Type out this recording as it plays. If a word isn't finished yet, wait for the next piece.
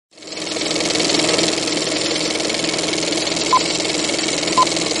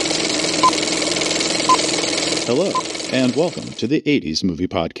Hello, and welcome to the 80s Movie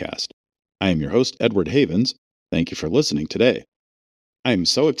Podcast. I am your host, Edward Havens. Thank you for listening today. I am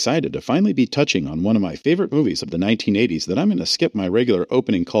so excited to finally be touching on one of my favorite movies of the 1980s that I'm going to skip my regular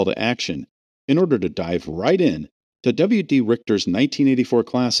opening call to action in order to dive right in to W.D. Richter's 1984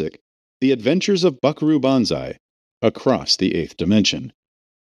 classic, The Adventures of Buckaroo Banzai, Across the Eighth Dimension.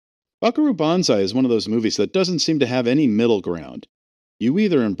 Buckaroo Banzai is one of those movies that doesn't seem to have any middle ground. You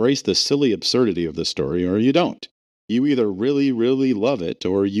either embrace the silly absurdity of the story or you don't. You either really, really love it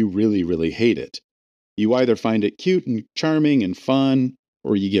or you really, really hate it. You either find it cute and charming and fun,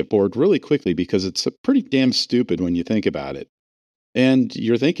 or you get bored really quickly because it's pretty damn stupid when you think about it. And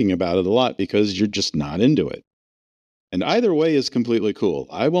you're thinking about it a lot because you're just not into it. And either way is completely cool.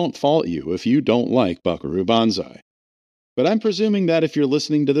 I won't fault you if you don't like Buckaroo Banzai. But I'm presuming that if you're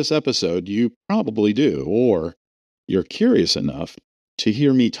listening to this episode, you probably do, or you're curious enough to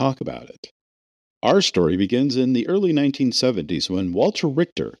hear me talk about it. Our story begins in the early 1970s when Walter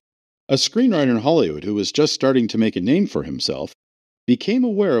Richter, a screenwriter in Hollywood who was just starting to make a name for himself, became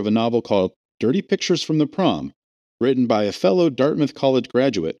aware of a novel called Dirty Pictures from the Prom, written by a fellow Dartmouth College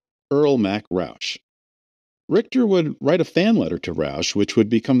graduate, Earl Mac Rauch. Richter would write a fan letter to Rauch, which would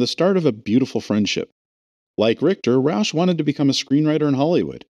become the start of a beautiful friendship. Like Richter, Rauch wanted to become a screenwriter in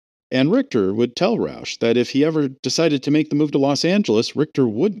Hollywood, and Richter would tell Rauch that if he ever decided to make the move to Los Angeles, Richter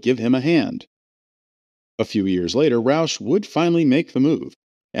would give him a hand. A few years later, Rauch would finally make the move,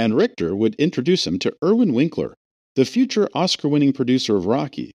 and Richter would introduce him to Irwin Winkler, the future Oscar-winning producer of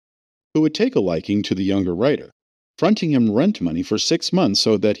Rocky, who would take a liking to the younger writer, fronting him rent money for 6 months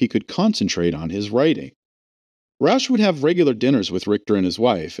so that he could concentrate on his writing. Rauch would have regular dinners with Richter and his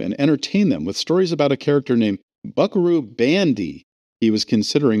wife and entertain them with stories about a character named Buckaroo Banzai he was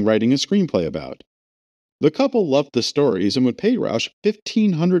considering writing a screenplay about. The couple loved the stories and would pay Rauch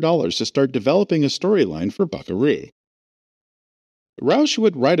 $1,500 to start developing a storyline for Buckaroo. Rauch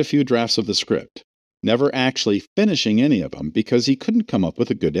would write a few drafts of the script, never actually finishing any of them because he couldn't come up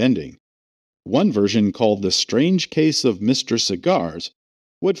with a good ending. One version, called The Strange Case of Mr. Cigars,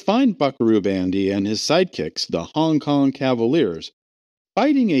 would find Buckaroo Banzai and his sidekicks, the Hong Kong Cavaliers,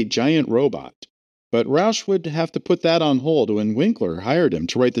 fighting a giant robot. But Rauch would have to put that on hold when Winkler hired him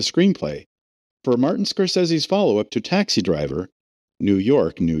to write the screenplay for Martin Scorsese's follow-up to Taxi Driver, New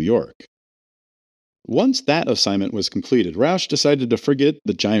York, New York. Once that assignment was completed, Rauch decided to forget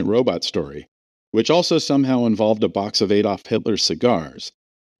the giant robot story, which also somehow involved a box of Adolf Hitler's cigars,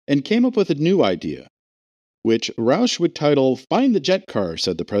 and came up with a new idea, which Rauch would title Find the Jet Car,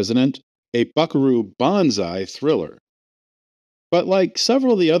 Said the President, a Buckaroo Banzai thriller. But like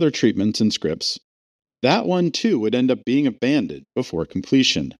several of the other treatments and scripts, that one too would end up being abandoned before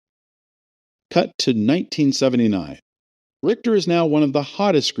completion. Cut to 1979. Richter is now one of the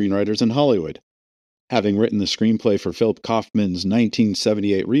hottest screenwriters in Hollywood, having written the screenplay for Philip Kaufman's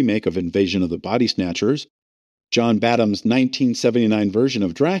 1978 remake of Invasion of the Body Snatchers, John Badham's 1979 version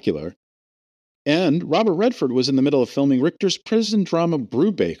of Dracula, and Robert Redford was in the middle of filming Richter's prison drama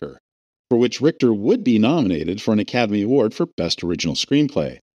Brubaker, for which Richter would be nominated for an Academy Award for Best Original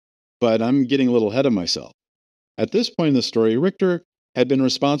Screenplay. But I'm getting a little ahead of myself. At this point in the story, Richter had been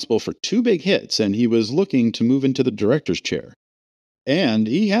responsible for 2 big hits, and he was looking to move into the director's chair. And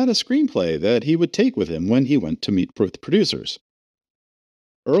he had a screenplay that he would take with him when he went to meet with producers.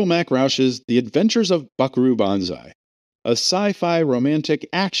 Earl Mac Rauch's The Adventures of Buckaroo Banzai, a sci-fi romantic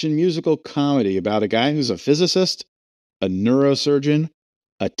action musical comedy about a guy who's a physicist, a neurosurgeon,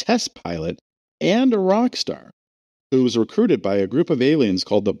 a test pilot, and a rock star, who was recruited by a group of aliens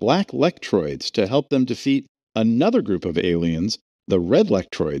called the Black Lectroids to help them defeat another group of aliens, the Red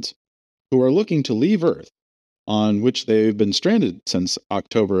Lectroids, who are looking to leave Earth, on which they've been stranded since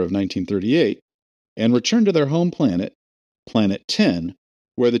October of 1938, and return to their home planet, Planet 10,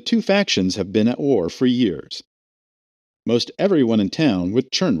 where the two factions have been at war for years. Most everyone in town would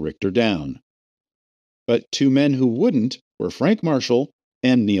turn Richter down. But 2 men who wouldn't were Frank Marshall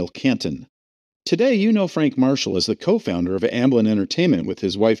and Neil Canton. Today, you know Frank Marshall as the co-founder of Amblin Entertainment with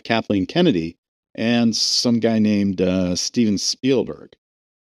his wife Kathleen Kennedy and some guy named Steven Spielberg,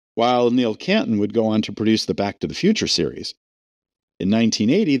 while Neil Canton would go on to produce the Back to the Future series. In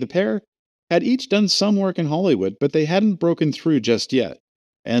 1980, the pair had each done some work in Hollywood, but they hadn't broken through just yet,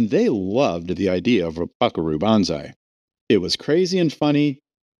 and they loved the idea of a Buckaroo Banzai. It was crazy and funny,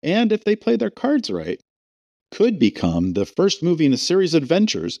 and if they played their cards right, could become the first movie in a series of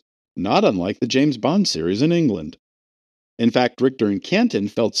adventures not unlike the James Bond series in England. In fact, Richter and Canton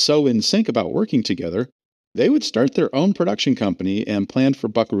felt so in sync about working together, they would start their own production company and planned for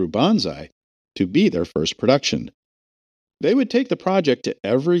Buckaroo Banzai to be their first production. They would take the project to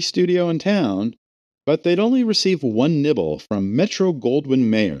every studio in town but they'd only receive one nibble from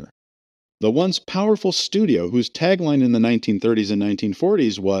Metro-Goldwyn-Mayer, the once powerful studio whose tagline in the 1930s and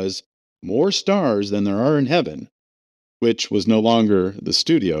 1940s was, "More stars than there are in heaven," which was no longer the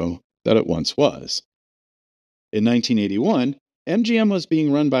studio that it once was. In 1981, MGM was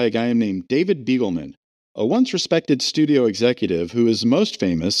being run by a guy named David Begelman, a once respected studio executive who is most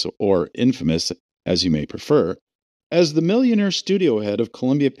famous, or infamous, as you may prefer, as the millionaire studio head of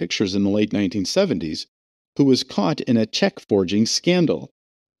Columbia Pictures in the late 1970s, who was caught in a check forging scandal.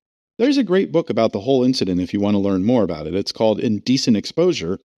 There's a great book about the whole incident if you want to learn more about it. It's called Indecent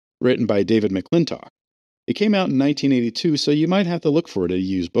Exposure, written by David McClintock. It came out in 1982, so you might have to look for it at a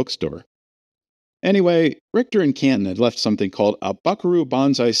used bookstore. Anyway, Richter and Canton had left something called a Buckaroo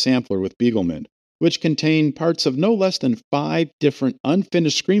Banzai sampler with Begelman, which contained parts of no less than 5 different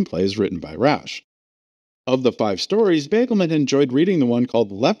unfinished screenplays written by Rauch. Of the 5 stories, Begelman enjoyed reading the one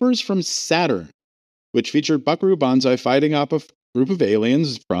called Lepers from Saturn, which featured Buckaroo Banzai fighting off a group of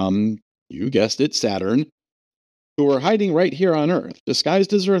aliens from, you guessed it, Saturn, who were hiding right here on Earth,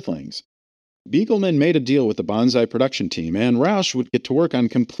 disguised as Earthlings. Begelman made a deal with the Banzai production team, and Rauch would get to work on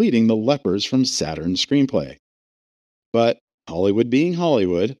completing the Lepers from Saturn screenplay. But, Hollywood being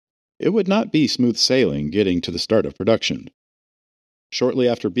Hollywood, it would not be smooth sailing getting to the start of production. Shortly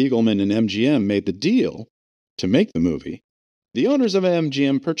after Begelman and MGM made the deal to make the movie, the owners of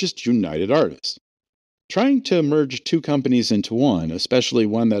MGM purchased United Artists. Trying to merge 2 companies into one, especially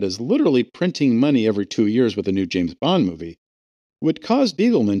one that is literally printing money every 2 years with a new James Bond movie, would cause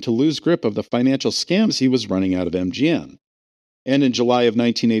Begelman to lose grip of the financial scams he was running out of MGM. And in July of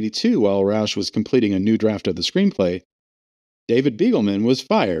 1982, while Rauch was completing a new draft of the screenplay, David Begelman was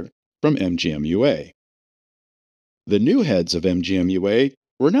fired from MGM UA. The new heads of MGM UA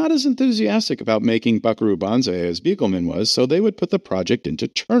were not as enthusiastic about making Buckaroo Banzai as Begelman was, so they would put the project into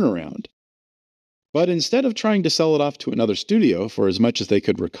turnaround. But instead of trying to sell it off to another studio for as much as they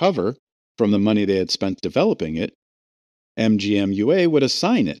could recover from the money they had spent developing it, MGM UA would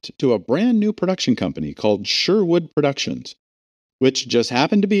assign it to a brand new production company called Sherwood Productions, which just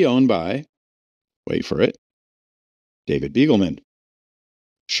happened to be owned by, wait for it, David Begelman.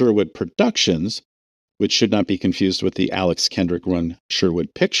 Sherwood Productions, which should not be confused with the Alex Kendrick-run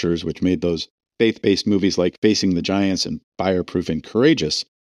Sherwood Pictures, which made those faith-based movies like Facing the Giants and Fireproof and Courageous,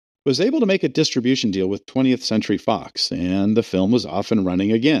 was able to make a distribution deal with 20th Century Fox, and the film was off and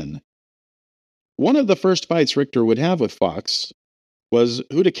running again. One of the first fights Richter would have with Fox was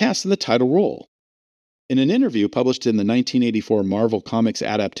who to cast in the title role. In an interview published in the 1984 Marvel Comics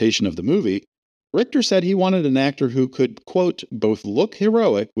adaptation of the movie, Richter said he wanted an actor who could, quote, both look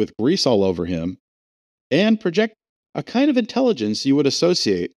heroic with grease all over him and project a kind of intelligence you would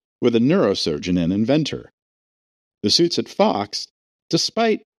associate with a neurosurgeon and inventor. The suits at Fox,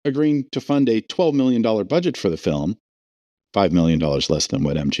 despite agreeing to fund a $12 million budget for the film, $5 million less than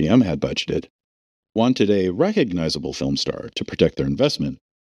what MGM had budgeted, wanted a recognizable film star to protect their investment,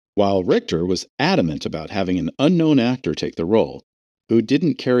 while Richter was adamant about having an unknown actor take the role, who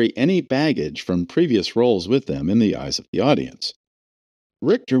didn't carry any baggage from previous roles with them in the eyes of the audience.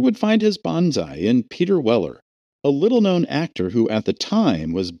 Richter would find his Banzai in Peter Weller, a little-known actor who at the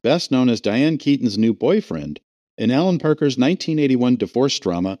time was best known as Diane Keaton's new boyfriend in Alan Parker's 1981 divorce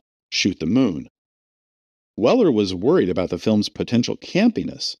drama, Shoot the Moon. Weller was worried about the film's potential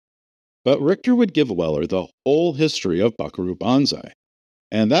campiness, but Richter would give Weller the whole history of Buckaroo Banzai,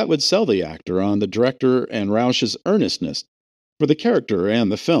 and that would sell the actor on the director and Rauch's earnestness for the character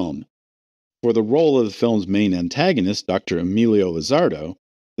and the film. For the role of the film's main antagonist, Dr. Emilio Lizardo,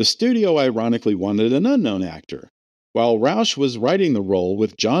 the studio ironically wanted an unknown actor, while Rauch was writing the role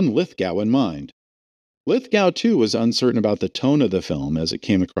with John Lithgow in mind. Lithgow, too, was uncertain about the tone of the film as it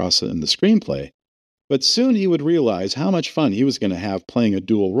came across in the screenplay, but soon he would realize how much fun he was going to have playing a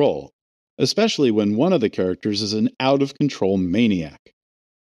dual role, especially when one of the characters is an out-of-control maniac.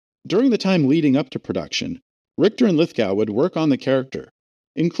 During the time leading up to production, Richter and Lithgow would work on the character,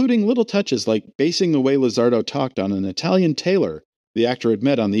 including little touches like basing the way Lizardo talked on an Italian tailor the actor had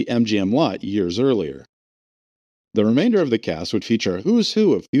met on the MGM lot years earlier. The remainder of the cast would feature a who's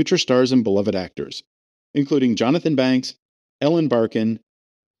who of future stars and beloved actors, including Jonathan Banks, Ellen Barkin,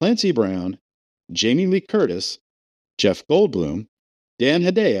 Clancy Brown, Jamie Lee Curtis, Jeff Goldblum, Dan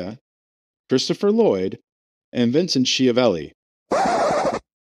Hedaya, Christopher Lloyd, and Vincent Schiavelli.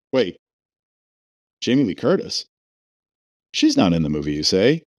 Wait, Jamie Lee Curtis? She's not in the movie, you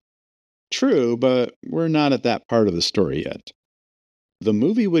say? True, but we're not at that part of the story yet. The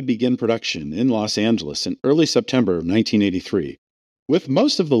movie would begin production in Los Angeles in early September of 1983, with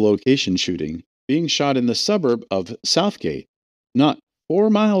most of the location shooting being shot in the suburb of Southgate, not 4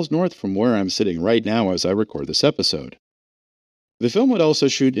 miles north from where I'm sitting right now as I record this episode. The film would also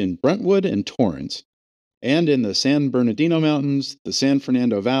shoot in Brentwood and Torrance, and in the San Bernardino Mountains, the San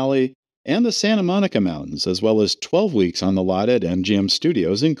Fernando Valley, and the Santa Monica Mountains, as well as 12 weeks on the lot at MGM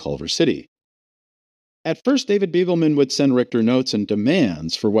Studios in Culver City. At first, David Beagleman would send Richter notes and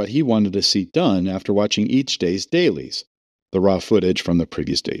demands for what he wanted to see done after watching each day's dailies, the raw footage from the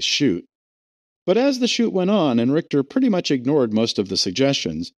previous day's shoot. But as the shoot went on and Richter pretty much ignored most of the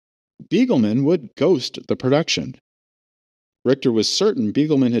suggestions, Beagleman would ghost the production. Richter was certain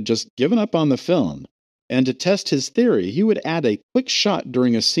Beagleman had just given up on the film, and to test his theory, he would add a quick shot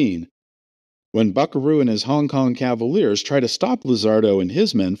during a scene when Buckaroo and his Hong Kong Cavaliers try to stop Lizardo and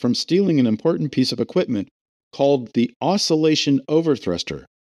his men from stealing an important piece of equipment called the oscillation overthruster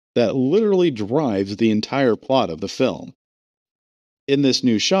that literally drives the entire plot of the film. In this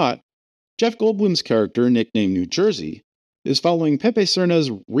new shot, Jeff Goldblum's character, nicknamed New Jersey, is following Pepe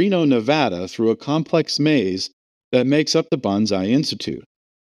Cerna's Reno, Nevada through a complex maze that makes up the Banzai Institute.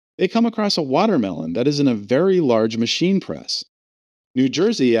 They come across a watermelon that is in a very large machine press. New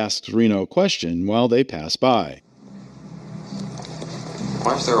Jersey asks Reno a question while they pass by.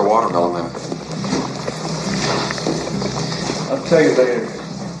 Why is there a watermelon there? I'll tell you later.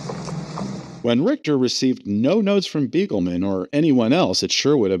 When Richter received no notes from Beagleman or anyone else at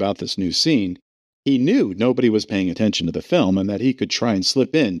Sherwood about this new scene, he knew nobody was paying attention to the film and that he could try and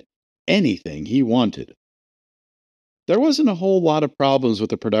slip in anything he wanted. There wasn't a whole lot of problems with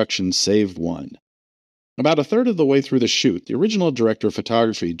the production save one. About a third of the way through the shoot, the original director of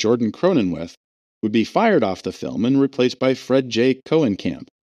photography, Jordan Cronenweth, would be fired off the film and replaced by Fred J. Cohenkamp.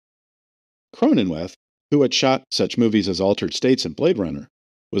 Cronenweth, who had shot such movies as Altered States and Blade Runner,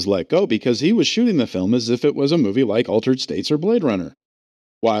 was let go because he was shooting the film as if it was a movie like Altered States or Blade Runner,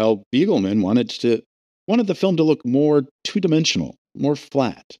 while Beagleman wanted the film to look more two-dimensional, more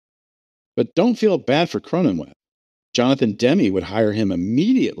flat. But don't feel bad for Cronenweth. Jonathan Demme would hire him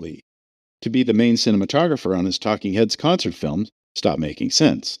immediately to be the main cinematographer on his Talking Heads concert film, Stop Making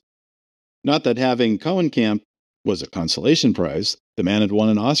Sense. Not that having Cohenkamp was a consolation prize. The man had won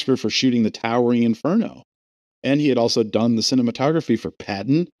an Oscar for shooting The Towering Inferno, and he had also done the cinematography for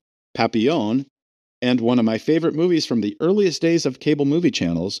Patton, Papillon, and one of my favorite movies from the earliest days of cable movie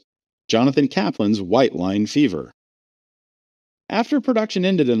channels, Jonathan Kaplan's White Line Fever. After production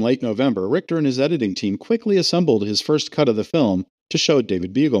ended in late November, Richter and his editing team quickly assembled his first cut of the film to show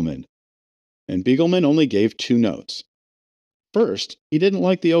David Beagleman. And Beagleman only gave 2 notes. First, he didn't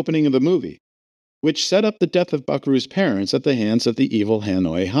like the opening of the movie, which set up the death of Buckaroo's parents at the hands of the evil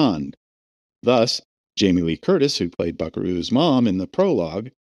Hanoi Han. Thus, Jamie Lee Curtis, who played Buckaroo's mom in the prologue,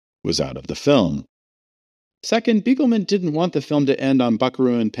 was out of the film. Second, Beagleman didn't want the film to end on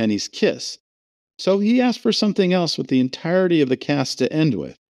Buckaroo and Penny's kiss, so he asked for something else with the entirety of the cast to end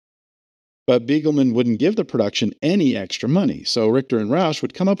with. But Beagleman wouldn't give the production any extra money, so Richter and Rauch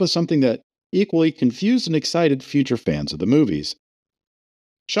would come up with something that equally confused and excited future fans of the movies.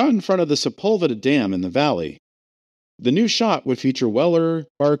 Shot in front of the Sepulveda Dam in the valley, the new shot would feature Weller,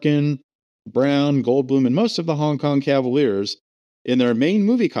 Barkin, Brown, Goldblum, and most of the Hong Kong Cavaliers in their main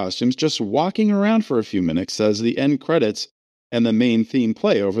movie costumes just walking around for a few minutes as the end credits and the main theme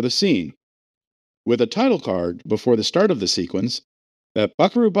play over the scene, with a title card before the start of the sequence that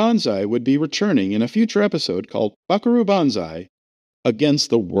Buckaroo Banzai would be returning in a future episode called Buckaroo Banzai against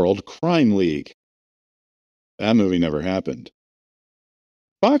the World Crime League. That movie never happened.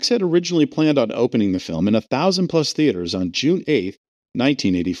 Fox had originally planned on opening the film in 1,000+ theaters on June 8,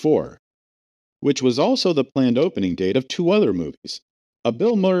 1984, which was also the planned opening date of 2 other movies, a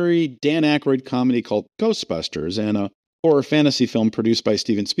Bill Murray, Dan Aykroyd comedy called Ghostbusters, and a horror fantasy film produced by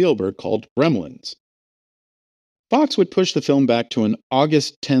Steven Spielberg called Gremlins. Fox would push the film back to an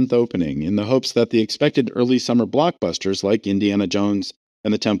August 10th opening in the hopes that the expected early summer blockbusters like Indiana Jones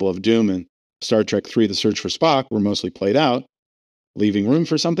and the Temple of Doom and Star Trek III: The Search for Spock were mostly played out, leaving room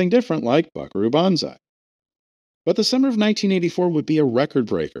for something different like Buckaroo Banzai. But the summer of 1984 would be a record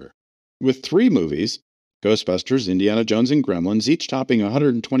breaker, with 3 movies, Ghostbusters, Indiana Jones, and Gremlins, each topping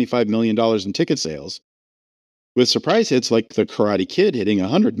 $125 million in ticket sales, with surprise hits like The Karate Kid hitting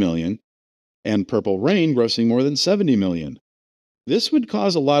 $100 million, and Purple Rain grossing more than $70 million. This would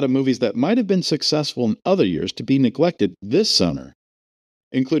cause a lot of movies that might have been successful in other years to be neglected this summer,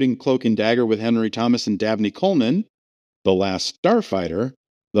 including Cloak and Dagger with Henry Thomas and Dabney Coleman, The Last Starfighter,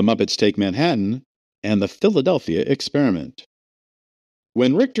 The Muppets Take Manhattan, and The Philadelphia Experiment.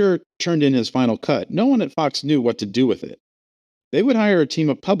 When Richter turned in his final cut, no one at Fox knew what to do with it. They would hire a team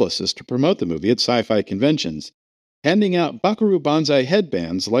of publicists to promote the movie at sci-fi conventions, handing out Buckaroo Banzai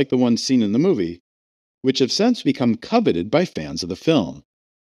headbands like the ones seen in the movie, which have since become coveted by fans of the film.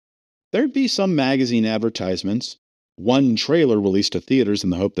 There'd be some magazine advertisements, one trailer released to theaters in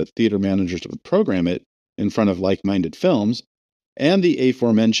the hope that theater managers would program it in front of like-minded films, and the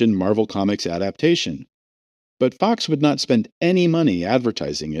aforementioned Marvel Comics adaptation. But Fox would not spend any money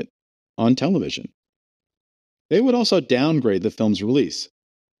advertising it on television. They would also downgrade the film's release,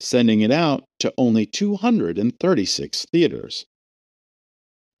 sending it out to only 236 theaters.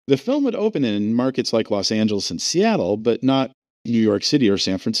 The film would open in markets like Los Angeles and Seattle, but not New York City or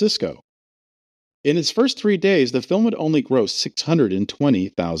San Francisco. In its first 3 days, the film would only gross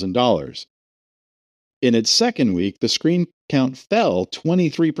 $620,000. In its second week, the screen count fell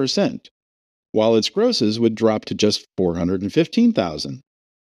 23%, while its grosses would drop to just $415,000.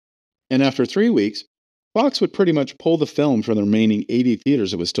 And after 3 weeks, Fox would pretty much pull the film from the remaining 80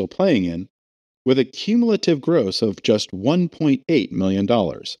 theaters it was still playing in, with a cumulative gross of just $1.8 million.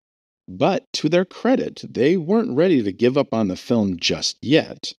 But to their credit, they weren't ready to give up on the film just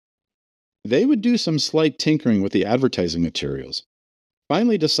yet. They would do some slight tinkering with the advertising materials,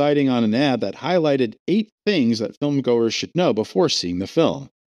 finally deciding on an ad that highlighted 8 things that filmgoers should know before seeing the film.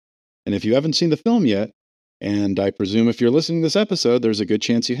 And if you haven't seen the film yet, and I presume if you're listening to this episode, there's a good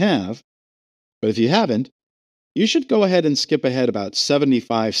chance you have, but if you haven't, you should go ahead and skip ahead about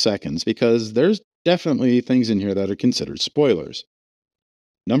 75 seconds because there's definitely things in here that are considered spoilers.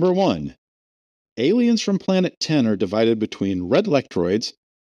 Number 1. Aliens from Planet 10 are divided between red electroids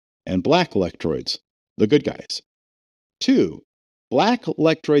and black electroids, the good guys. 2. Black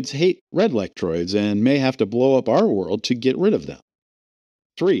electroids hate red electroids and may have to blow up our world to get rid of them.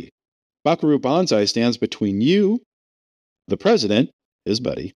 3. Buckaroo Banzai stands between you, the president, his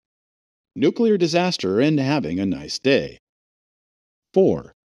buddy, nuclear disaster, and having a nice day.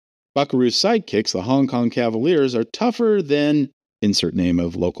 4. Buckaroo's sidekicks, the Hong Kong Cavaliers, are tougher than insert name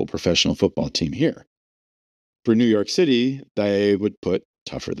of local professional football team here. For New York City, they would put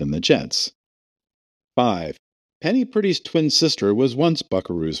tougher than the Jets. 5. Penny Pretty's twin sister was once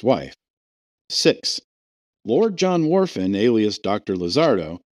Buckaroo's wife. 6. Lord John Wharfin, alias Dr.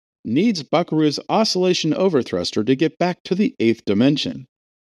 Lizardo, needs Buckaroo's oscillation overthruster to get back to the 8th dimension.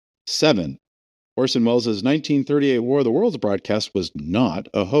 7. Orson Welles' 1938 War of the Worlds broadcast was not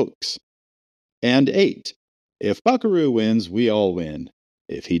a hoax. And 8. If Buckaroo wins, we all win.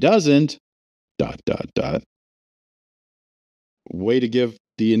 If he doesn't... ... Way to give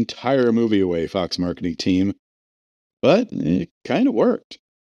the entire movie away, Fox marketing team. But it kind of worked.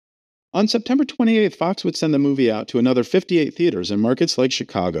 On September 28th, Fox would send the movie out to another 58 theaters in markets like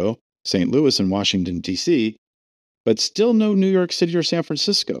Chicago, St. Louis, and Washington, D.C., but still no New York City or San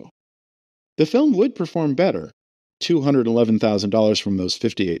Francisco. The film would perform better, $211,000 from those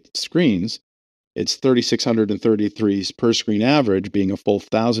 58 screens, its $3,633 per screen average being a full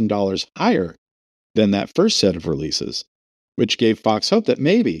 $1,000 higher than that first set of releases, which gave Fox hope that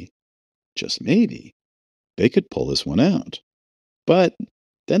maybe, just maybe, they could pull this one out. But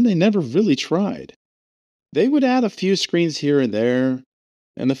then they never really tried. They would add a few screens here and there,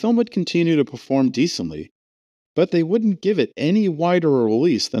 and the film would continue to perform decently, but they wouldn't give it any wider a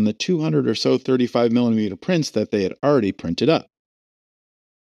release than the 200 or so 35mm prints that they had already printed up.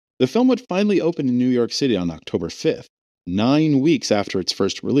 The film would finally open in New York City on October 5th, 9 weeks after its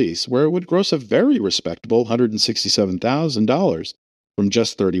first release, where it would gross a very respectable $167,000 from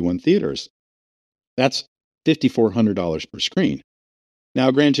just 31 theaters. That's $5,400 per screen. Now,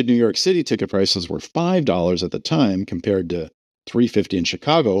 granted, New York City ticket prices were $5 at the time compared to $3.50 in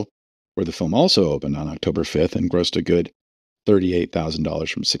Chicago, where the film also opened on October 5th and grossed a good $38,000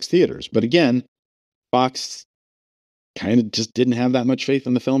 from 6 theaters. But again, Fox kind of just didn't have that much faith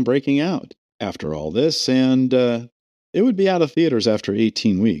in the film breaking out after all this, and it would be out of theaters after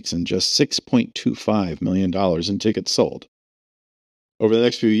 18 weeks and just $6.25 million in tickets sold. Over the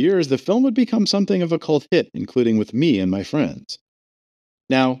next few years, the film would become something of a cult hit, including with me and my friends.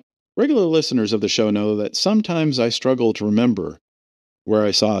 Now, regular listeners of the show know that sometimes I struggle to remember where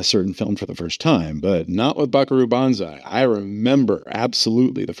I saw a certain film for the first time, but not with Buckaroo Banzai. I remember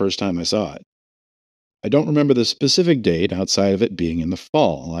absolutely the first time I saw it. I don't remember the specific date outside of it being in the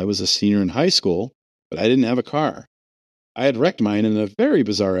fall. I was a senior in high school, but I didn't have a car. I had wrecked mine in a very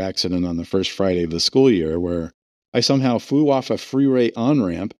bizarre accident on the first Friday of the school year where I somehow flew off a freeway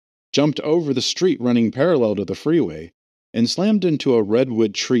on-ramp, jumped over the street running parallel to the freeway, and slammed into a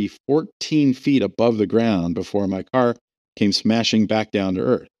redwood tree 14 feet above the ground before my car came smashing back down to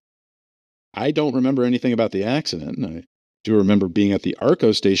earth. I don't remember anything about the accident. I do remember being at the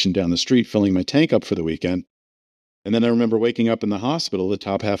Arco station down the street filling my tank up for the weekend. And then I remember waking up in the hospital, the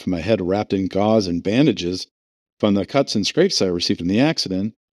top half of my head wrapped in gauze and bandages from the cuts and scrapes I received in the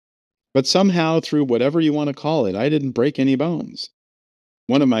accident. But somehow, through whatever you want to call it, I didn't break any bones.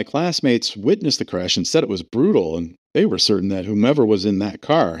 One of my classmates witnessed the crash and said it was brutal, and they were certain that whomever was in that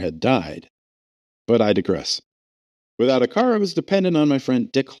car had died. But I digress. Without a car, I was dependent on my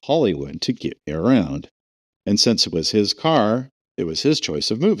friend Dick Hollywood to get me around. And since it was his car, it was his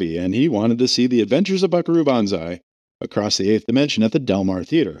choice of movie, and he wanted to see The Adventures of Buckaroo Banzai across the eighth dimension at the Del Mar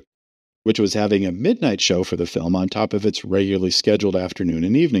Theater, which was having a midnight show for the film on top of its regularly scheduled afternoon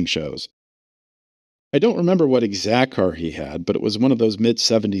and evening shows. I don't remember what exact car he had, but it was one of those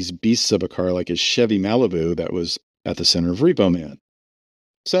mid-70s beasts of a car like his Chevy Malibu that was at the center of Repo Man.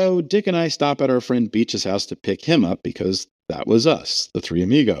 So Dick and I stop at our friend Beach's house to pick him up because that was us, the three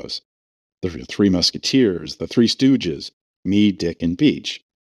amigos, the three musketeers, the three stooges, me, Dick, and Beach.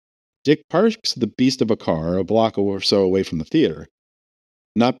 Dick parks the beast of a car a block or so away from the theater.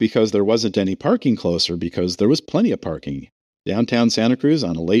 Not because there wasn't any parking closer, because there was plenty of parking. Downtown Santa Cruz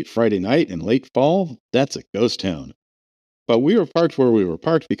on a late Friday night in late fall, that's a ghost town. But we were parked where we were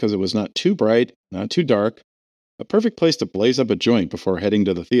parked because it was not too bright, not too dark, a perfect place to blaze up a joint before heading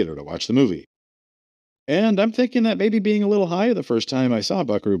to the theater to watch the movie. And I'm thinking that maybe being a little high the first time I saw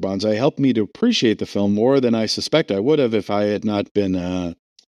Buckaroo Banzai helped me to appreciate the film more than I suspect I would have if I had not been,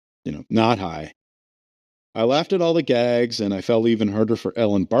 not high. I laughed at all the gags, and I fell even harder for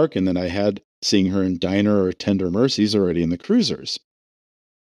Ellen Barkin than I had seeing her in Diner or Tender Mercies already in The Cruisers.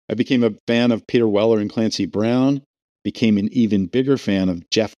 I became a fan of Peter Weller and Clancy Brown, became an even bigger fan of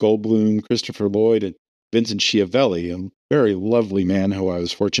Jeff Goldblum, Christopher Lloyd, and Vincent Schiavelli, a very lovely man who I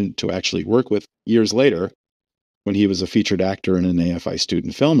was fortunate to actually work with years later when he was a featured actor in an AFI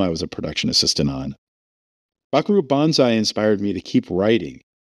student film I was a production assistant on. Buckaroo Banzai inspired me to keep writing,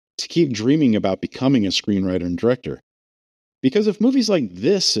 to keep dreaming about becoming a screenwriter and director. Because if movies like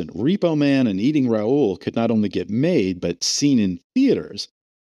this and Repo Man and Eating Raoul could not only get made but seen in theaters,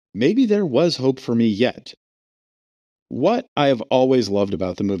 maybe there was hope for me yet. What I have always loved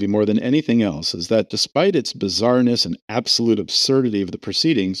about the movie more than anything else is that despite its bizarreness and absolute absurdity of the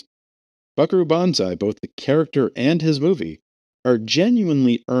proceedings, Buckaroo Banzai, both the character and his movie, are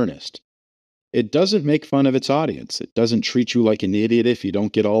genuinely earnest. It doesn't make fun of its audience. It doesn't treat you like an idiot if you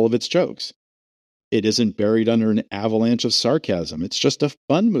don't get all of its jokes. It isn't buried under an avalanche of sarcasm. It's just a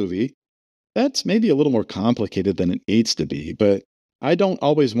fun movie that's maybe a little more complicated than it needs to be, but I don't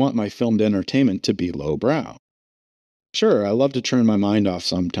always want my filmed entertainment to be lowbrow. Sure, I love to turn my mind off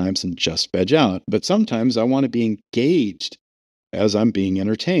sometimes and just veg out, but sometimes I want to be engaged as I'm being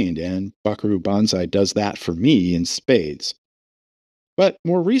entertained, and Buckaroo Banzai does that for me in spades. But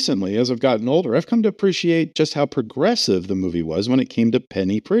more recently, as I've gotten older, I've come to appreciate just how progressive the movie was when it came to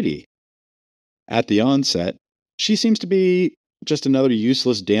Penny Pretty. At the onset, she seems to be just another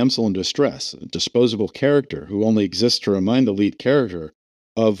useless damsel in distress, a disposable character who only exists to remind the lead character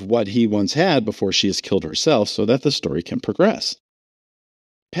of what he once had before she has killed herself so that the story can progress.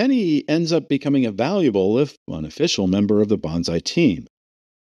 Penny ends up becoming a valuable, if unofficial, member of the Banzai team.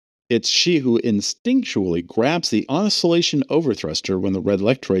 It's she who instinctually grabs the oscillation overthruster when the red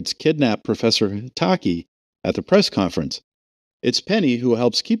electroids kidnap Professor Hitaki at the press conference. It's Penny who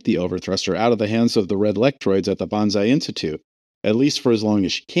helps keep the overthruster out of the hands of the red electroids at the Banzai Institute, at least for as long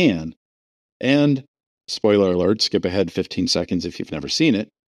as she can. And, spoiler alert, skip ahead 15 seconds if you've never seen it,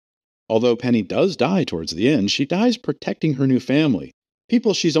 although Penny does die towards the end, she dies protecting her new family,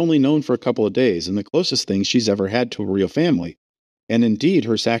 people she's only known for a couple of days and the closest thing she's ever had to a real family. And indeed,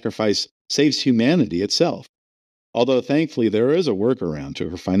 her sacrifice saves humanity itself, although thankfully there is a workaround to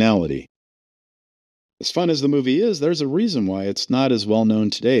her finality. As fun as the movie is, there's a reason why it's not as well known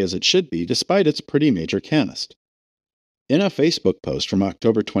today as it should be, despite its pretty major cast. In a Facebook post from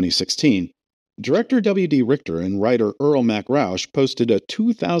October 2016, director W.D. Richter and writer Earl Mac Rauch posted a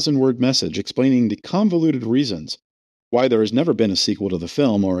 2,000-word message explaining the convoluted reasons why there has never been a sequel to the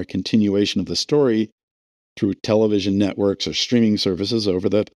film or a continuation of the story through television networks or streaming services over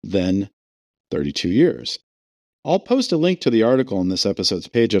the then 32 years. I'll post a link to the article on this episode's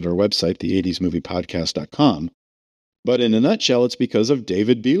page at our website, the80smoviepodcast.com, but in a nutshell, it's because of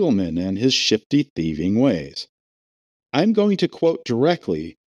David Beagleman and his shifty, thieving ways. I'm going to quote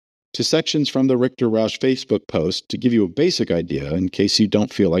directly to sections from the Richter Rauch Facebook post to give you a basic idea in case you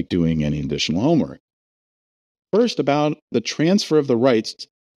don't feel like doing any additional homework. First, about the transfer of the rights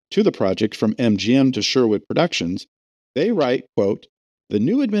to the project from MGM to Sherwood Productions, they write, quote, "The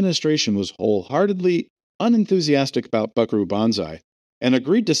new administration was wholeheartedly unenthusiastic about Buckaroo Banzai and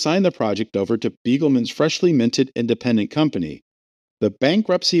agreed to sign the project over to Beagleman's freshly minted independent company, the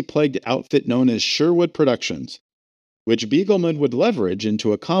bankruptcy-plagued outfit known as Sherwood Productions, which Beagleman would leverage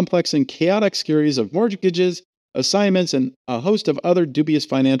into a complex and chaotic series of mortgages assignments, and a host of other dubious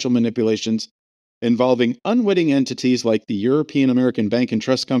financial manipulations involving unwitting entities like the European American Bank and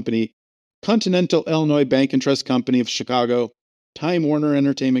Trust Company, Continental Illinois Bank and Trust Company of Chicago, Time Warner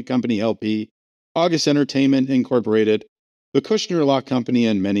Entertainment Company LP, August Entertainment Incorporated, the Kushner Law Company,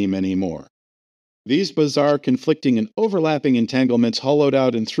 and many, many more. These bizarre, conflicting, and overlapping entanglements hollowed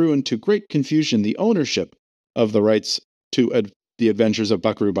out and threw into great confusion the ownership of the rights to the adventures of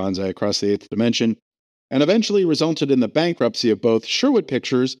Buckaroo Banzai across the eighth dimension, and eventually resulted in the bankruptcy of both Sherwood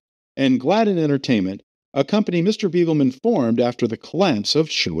Pictures and Gladden Entertainment, a company Mr. Beagleman formed after the collapse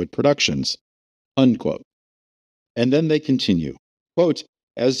of Sherwood Productions. Unquote. And then they continue. Quote,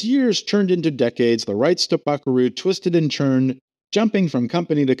 as years turned into decades, the rights to Buckaroo twisted and churned, jumping from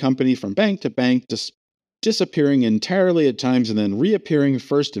company to company, from bank to bank, disappearing entirely at times and then reappearing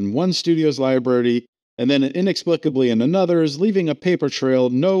first in one studio's library and then inexplicably in another's, leaving a paper trail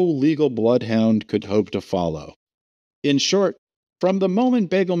no legal bloodhound could hope to follow. In short, from the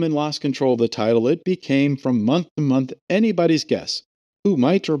moment Beagleman lost control of the title, it became, from month to month, anybody's guess who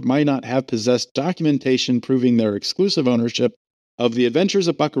might or might not have possessed documentation proving their exclusive ownership of the adventures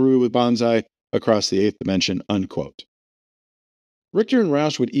of Buckaroo Banzai across the eighth dimension, unquote. Richter and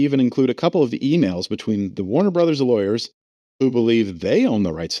Rauch would even include a couple of emails between the Warner Brothers lawyers, who believe they own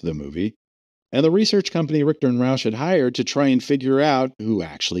the rights to the movie, and the research company Richter and Rauch had hired to try and figure out who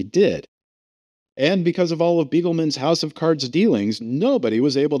actually did. And because of all of Beagleman's House of Cards dealings, nobody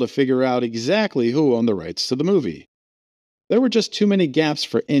was able to figure out exactly who owned the rights to the movie. There were just too many gaps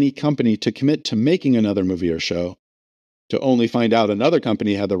for any company to commit to making another movie or show, to only find out another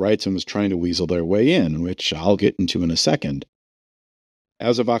company had the rights and was trying to weasel their way in, which I'll get into in a second.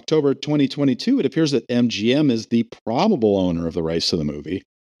 As of October 2022, it appears that MGM is the probable owner of the rights to the movie,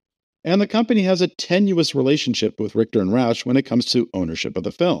 and the company has a tenuous relationship with Richter and Rauch when it comes to ownership of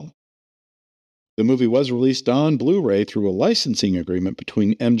the film. The movie was released on Blu-ray through a licensing agreement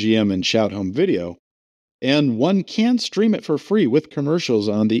between MGM and Shout Home Video, and one can stream it for free with commercials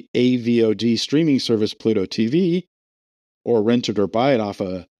on the AVOD streaming service Pluto TV, or rent it or buy it off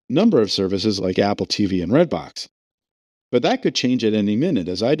a number of services like Apple TV and Redbox. But that could change at any minute,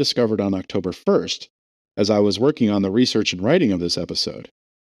 as I discovered on October 1st, as I was working on the research and writing of this episode.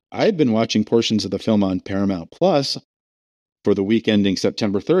 I had been watching portions of the film on Paramount Plus for the week ending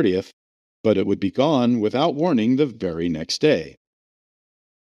September 30th, but it would be gone without warning the very next day.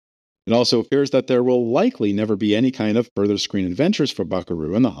 It also appears that there will likely never be any kind of further screen adventures for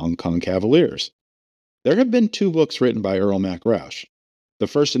Buckaroo and the Hong Kong Cavaliers. There have been 2 books written by Earl Mac Rauch, the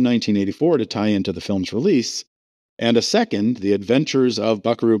first in 1984 to tie into the film's release, and a second, The Adventures of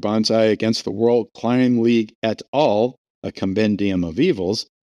Buckaroo Banzai Against the World Crime League et al., a compendium of evils,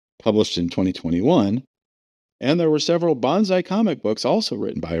 published in 2021, and there were several Banzai comic books also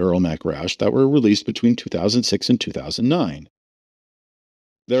written by Earl Mac Rauch that were released between 2006 and 2009.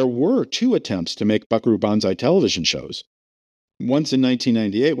 There were 2 attempts to make Buckaroo Banzai television shows. Once in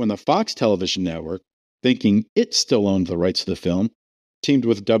 1998 when the Fox television network, thinking it still owned the rights to the film, teamed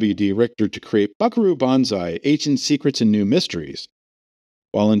with W.D. Richter to create Buckaroo Banzai, Ancient Secrets and New Mysteries.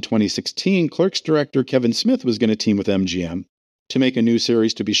 While in 2016, Clerks director Kevin Smith was going to team with MGM to make a new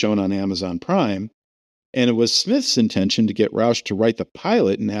series to be shown on Amazon Prime, and it was Smith's intention to get Rauch to write the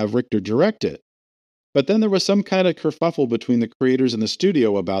pilot and have Richter direct it. But then there was some kind of kerfuffle between the creators and the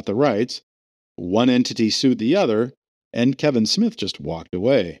studio about the rights. One entity sued the other, and Kevin Smith just walked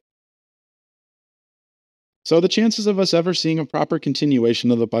away. So the chances of us ever seeing a proper continuation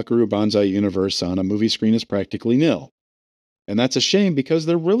of the Buckaroo Banzai universe on a movie screen is practically nil. And that's a shame because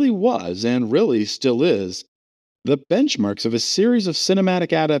there really was, and really still is, the benchmarks of a series of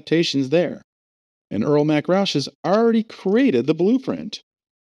cinematic adaptations there. And Earl Mac Rauch has already created the blueprint.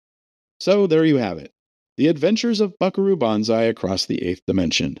 So there you have it. The Adventures of Buckaroo Banzai Across the Eighth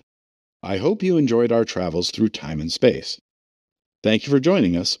Dimension. I hope you enjoyed our travels through time and space. Thank you for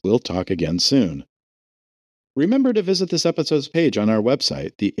joining us. We'll talk again soon. Remember to visit this episode's page on our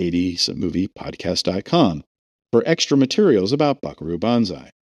website, the80smoviepodcast.com, for extra materials about Buckaroo Banzai.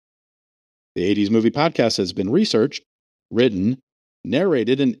 The 80s Movie Podcast has been researched, written,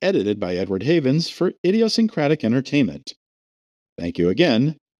 narrated, and edited by Edward Havens for Idiosyncratic Entertainment. Thank you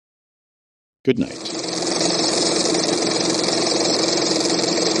again. Good night.